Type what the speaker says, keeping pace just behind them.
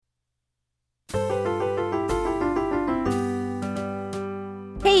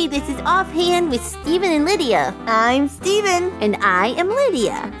this is Offhand with Stephen and Lydia. I'm Stephen. And I am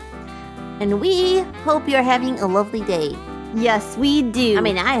Lydia. And we hope you're having a lovely day. Yes, we do. I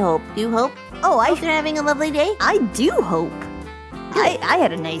mean, I hope. Do you hope? Oh, Hope you're having a lovely day? I do hope. I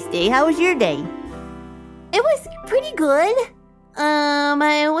had a nice day. How was your day? It was pretty good.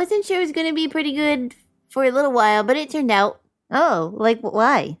 I wasn't sure it was going to be pretty good for a little while, but it turned out. Oh, like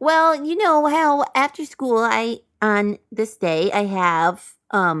why? Well, you know how after school, on this day, I have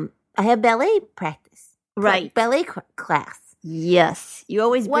ballet practice. Right. Ballet class. Yes. You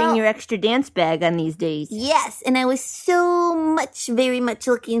always bring Well- your extra dance bag on these days. Yes, and I was very much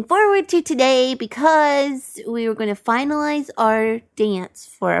looking forward to today because we were going to finalize our dance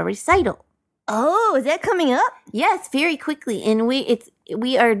for a recital. Oh, is that coming up? Yes, very quickly, and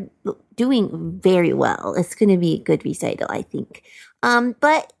we are doing very well. It's going to be a good recital, I think.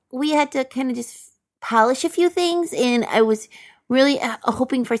 But we had to kind of just polish a few things, and I was really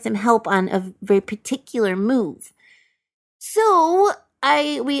hoping for some help on a very particular move. So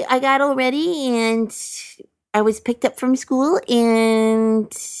I got all ready, and I was picked up from school,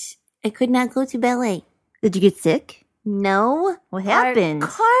 and I could not go to ballet. Did you get sick? No. What happened? Our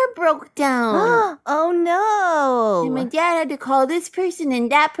car broke down. Oh, no. And my dad had to call this person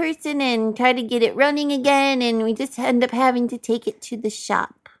and that person and try to get it running again, and we just ended up having to take it to the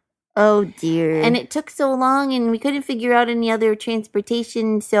shop. Oh, dear. And it took so long, and we couldn't figure out any other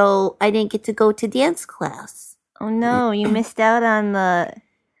transportation, so I didn't get to go to dance class. Oh, no. You missed out on the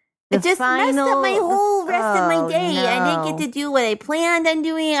It just final... messed up my whole rest of my day. No. I didn't get to do what I planned on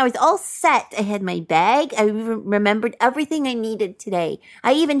doing. I was all set. I had my bag. I remembered everything I needed today.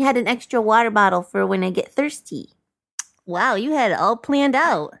 I even had an extra water bottle for when I get thirsty. Wow, you had it all planned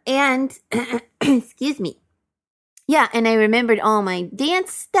out. And, excuse me. Yeah, and I remembered all my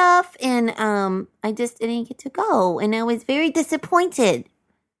dance stuff, and I didn't get to go. And I was very disappointed.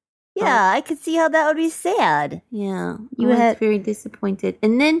 Yeah, I could see how that would be sad. Yeah, You I had- was very disappointed.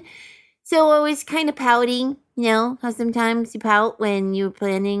 And then, so I was kind of pouting, you know, how sometimes you pout when you're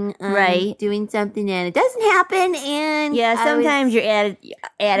planning on Right. doing something and it doesn't happen. And Yeah, sometimes your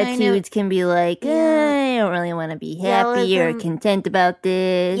attitudes can be like, Yeah. I don't really want to be Yeah, happy or listen. content about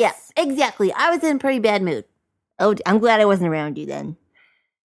this. Yes, exactly. I was in a pretty bad mood. Oh, I'm glad I wasn't around you then.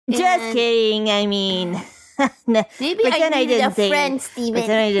 Just And- kidding. I mean, no, Maybe pretend I needed didn't a say- friend, Steven.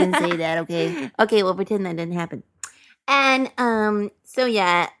 Pretend I didn't say that, okay? Okay, well, pretend that didn't happen. And, so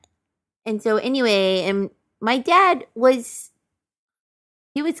yeah. And so anyway, and my dad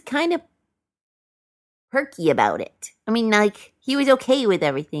he was kind of perky about it. I mean, like, he was okay with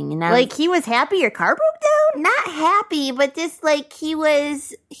everything. And I Like, he was happy your car broke down? not happy, but just like he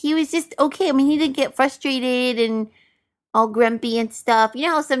was just okay. I mean, he didn't get frustrated and all grumpy and stuff. You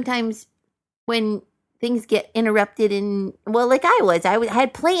know how sometimes when things get interrupted and, well, like I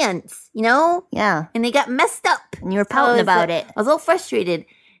had plans, you know, Yeah, and they got messed up. and you were So I pouting was, about it. I was a little frustrated.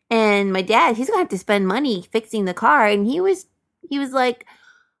 And my dad, he's going to have to spend money fixing the car. And he was like,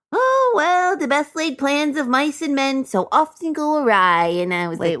 oh, well, the best laid plans of mice and men so often go awry. And I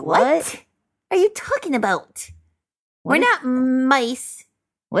was Wait, like, what? what are you talking about? What We're is- not mice.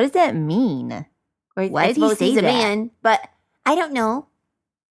 What does that mean? Or Why I did he suppose say he's a that? man, but I don't know.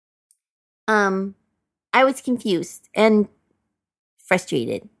 I was confused and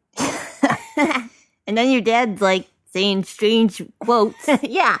frustrated. And then your dad's like saying strange quotes.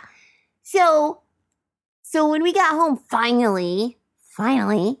 Yeah. So when we got home, finally,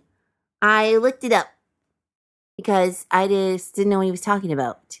 I looked it up because I just didn't know what he was talking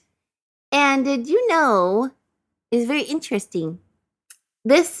about. And did you know, it's very interesting.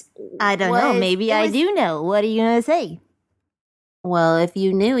 This I don't know. Maybe I do know. What are you going to say? Well, if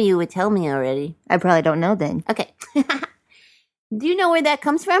you knew, you would tell me already. I probably don't know then. Okay. Do you know where that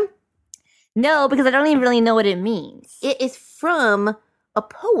comes from? No, because I don't even really know what it means. It is from a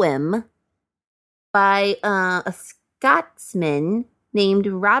poem by a Scotsman named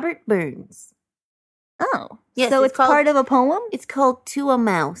Robert Burns. Oh. Yes, so it's it's called- part of a poem? It's called To a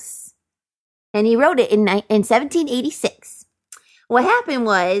Mouse. And he wrote it in 1786. What happened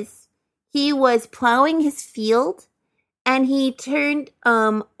was he was plowing his field and he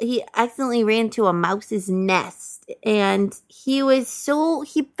accidentally ran to a mouse's nest. And he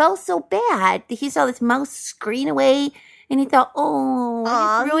felt so bad. He saw this mouse scurrying away and he thought, oh,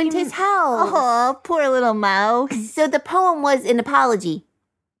 Aw, I just ruined he- his house. Oh, poor little mouse. So the poem was an apology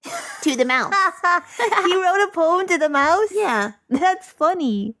to the mouse. He wrote a poem to the mouse? Yeah. That's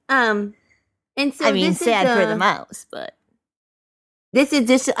funny. And so I mean, this sad is, for the mouse, but... This is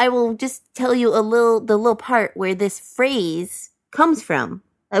just, I will just tell you the little part where this phrase comes from.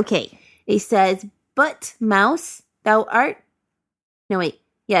 Okay. It says, but mouse, thou art, no wait,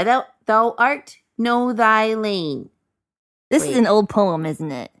 Yeah, thou art know thy lane. This Wait. is an old poem,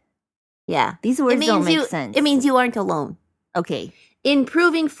 isn't it? Yeah. These words don't make sense. It means you aren't alone. Okay.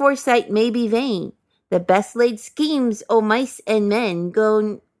 Improving foresight may be vain. The best laid schemes, O mice and men,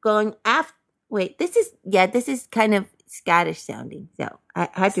 going after. Wait, this is kind of Scottish sounding. So I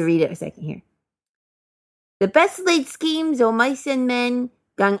have to read it a second here. The best laid schemes, O mice and men,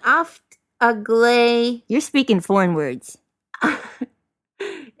 gang aft a gley. You're speaking foreign words.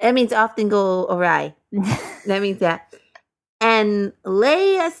 That means often go awry. That means that. And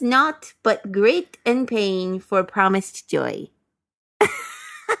lay us not but great and pain for promised joy.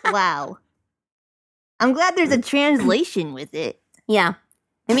 Wow. I'm glad there's a translation with it. Yeah.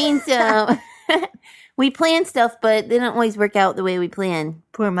 It means we plan stuff, but they don't always work out the way we plan.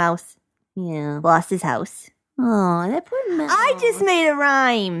 Poor mouse. Yeah. Lost his house. Oh, that poor mouse. I just made a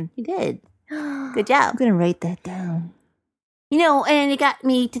rhyme. You did. Good I'm job. going to write that down. You know, and it got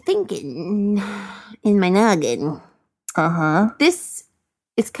me to thinking in my noggin. Uh-huh. This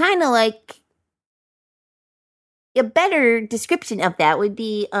is kind of like a better description of that would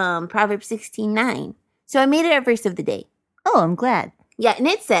be Proverbs 16:9. So I made it our verse of the day. Oh, I'm glad. Yeah, and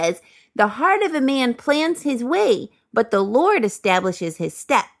it says, the heart of a man plans his way, but the Lord establishes his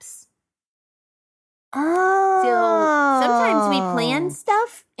steps. Oh. So sometimes we plan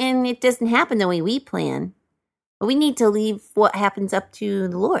stuff and it doesn't happen the way we plan. But we need to leave what happens up to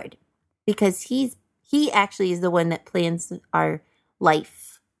the Lord because he actually is the one that plans our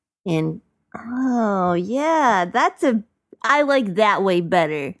life. And oh, yeah. I like that way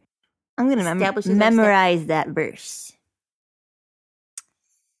better. I'm going to memorize that verse.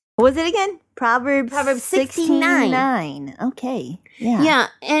 What was it again? Proverbs 16:9. Okay. Yeah. Yeah.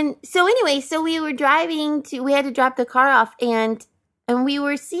 And so anyway, we were driving we had to drop the car off and we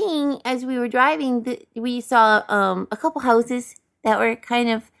were seeing as we were driving we saw a couple houses that were kind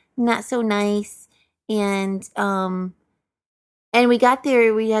of not so nice and we got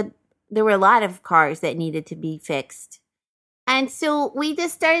there there were a lot of cars that needed to be fixed. And so we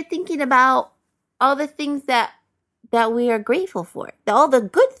just started thinking about all the things that we are grateful for, all the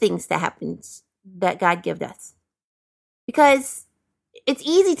good things that happens that God gave us. Because it's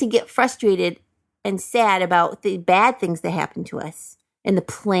easy to get frustrated and sad about the bad things that happen to us and the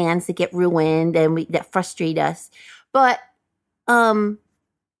plans that get ruined and that frustrate us. But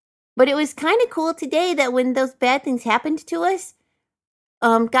it was kind of cool today that when those bad things happened to us,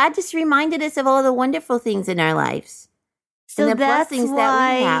 God just reminded us of all the wonderful things in our lives. So and the that's blessings why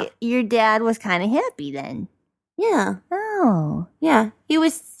that we have. Your dad was kind of happy then. Yeah. Oh. Yeah. He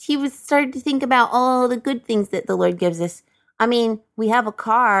was starting to think about all the good things that the Lord gives us. I mean, we have a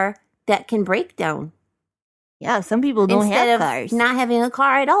car that can break down. Yeah, some people don't Instead have of cars. not having a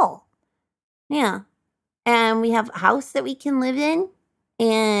car at all. Yeah. And we have a house that we can live in.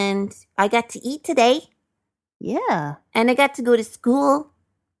 And I got to eat today. Yeah. And I got to go to school.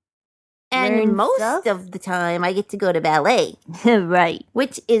 And Learn most stuff? of the time, I get to go to ballet, Right.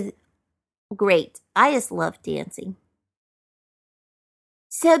 which is great. I just love dancing.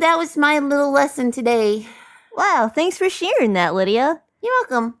 So that was my little lesson today. Wow, thanks for sharing that, Lydia. You're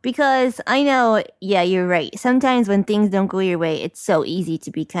welcome. Because I know, yeah, you're right. Sometimes when things don't go your way, it's so easy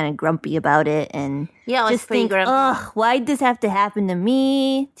to be kind of grumpy about it and Yeah, just think, ugh, why'd this have to happen to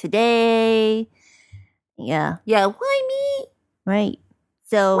me today? Yeah, Yeah, why me? right.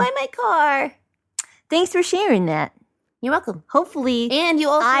 So Why my car? thanks for sharing that. You're welcome. Hopefully, And you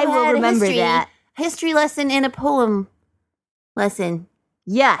also I will had remember a that. history lesson and a poem lesson.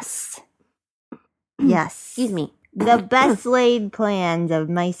 Yes. Yes. Excuse me. The best laid plans of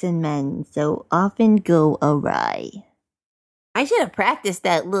mice and men so often go awry. I should have practiced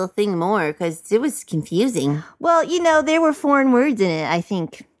that little thing more because it was confusing. Well, you know, there were foreign words in it, I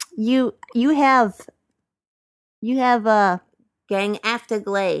think. You have Gang after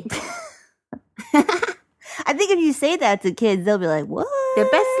glay. I think if you say that to kids, they'll be like, what? The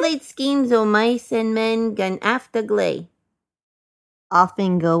best laid schemes o' mice and men gang after glay.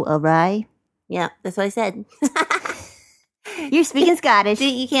 Often go awry. Yeah, that's what I said. You're speaking Scottish.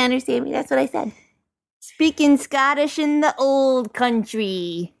 You can't understand me. That's what I said. Speaking Scottish in the old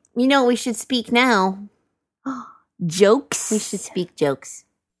country. You know, we should speak now. Jokes? We should speak jokes.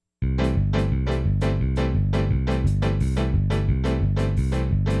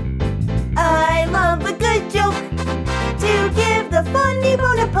 I love a good joke to give the funny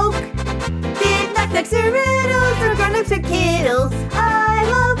bone a poke. Did knock-knocks or riddles or grown-ups or kiddles. I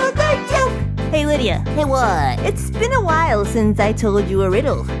love a good joke. Hey, Lydia. Hey, what? It's been a while since I told you a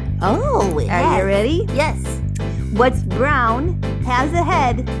riddle. Oh, Are you ready? Yes. What's brown, has a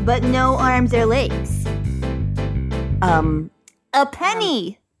head, but no arms or legs? A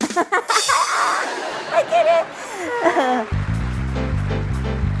penny. I get it.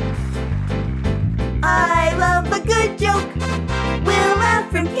 I love a good joke. We'll laugh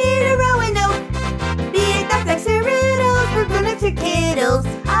from here to Roanoke. Be it knock-knocks or riddles for grown-ups or kiddles.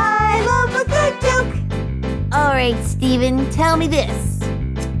 I love a good joke. All right, Steven, tell me this.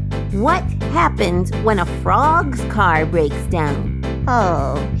 What happens when a frog's car breaks down?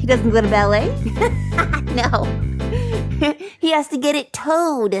 Oh, he doesn't go to ballet? No. He has to get it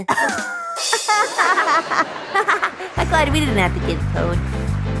towed. I'm glad we didn't have to get it towed.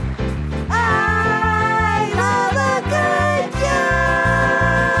 I love a good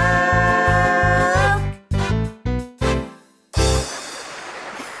joke.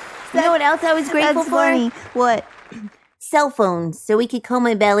 You know what else I was grateful That's for? funny. What? Cell phones, so we could call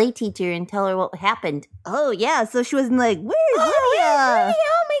my ballet teacher and tell her what happened. Oh, yeah, so she wasn't like, where's Lydia? Oh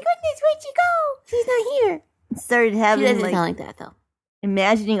my goodness, where'd she go? She's not here. Started She having, doesn't like, sound like that, though.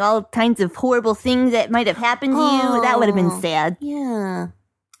 imagining all kinds of horrible things that might have happened to you. That would have been Oh. sad. Yeah.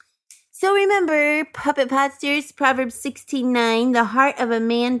 So remember, Puppet Podsters, Proverbs 16:9, the heart of a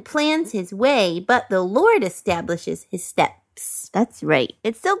man plans his way, but the Lord establishes his steps. That's right.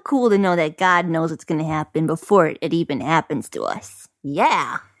 It's so cool to know that God knows what's going to happen before it even happens to us.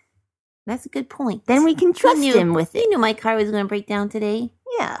 Yeah. That's a good point. Then we can trust him with He it. knew my car was going to break down today.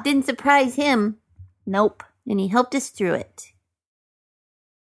 Yeah. Didn't surprise him, Nope. and he helped us through it.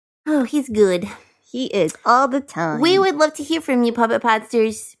 Oh, he's good. He is all the time. We would love to hear from you, Puppet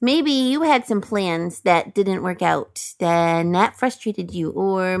Podsters. Maybe you had some plans that didn't work out, then that frustrated you,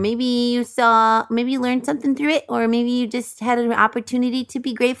 or maybe you learned something through it, or maybe you just had an opportunity to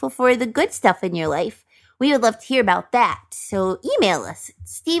be grateful for the good stuff in your life. We would love to hear about that. So email us,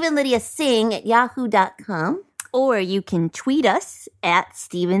 StephenLydiaSing@yahoo.com. Or you can tweet us at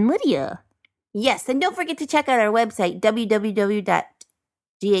Stephen Lydia. Yes, and don't forget to check out our website, www.ghhinc.org.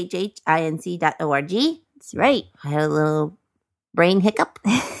 That's right. I had a little brain hiccup.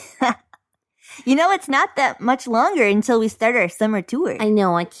 You know, it's not that much longer until we start our summer tour. I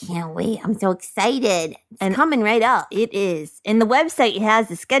know, I can't wait. I'm so excited. It's And- coming right up. It is. And the website has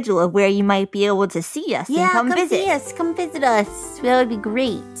the schedule of where you might be able to see us Yeah, and come come visit. see us. Come visit us. That would be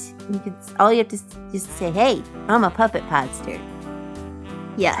great. All you have to just say, hey, I'm a Puppet Podster.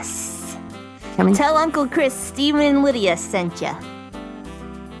 Yes. Come and Tell Uncle Chris Stephen and Lydia sent you.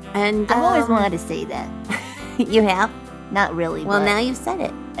 And I've always wanted to say that. You have? Not really. Well, but now you've said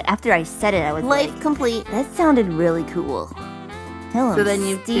it. after I said it, I was Life like, complete. that sounded really cool. Tell him So then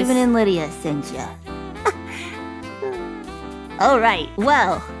you've Stephen just- and Lydia sent you. All right.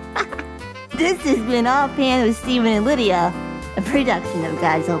 Well, this has been Offhand with Stephen and Lydia, a production of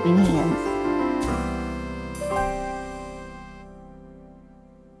God's Helping Hands.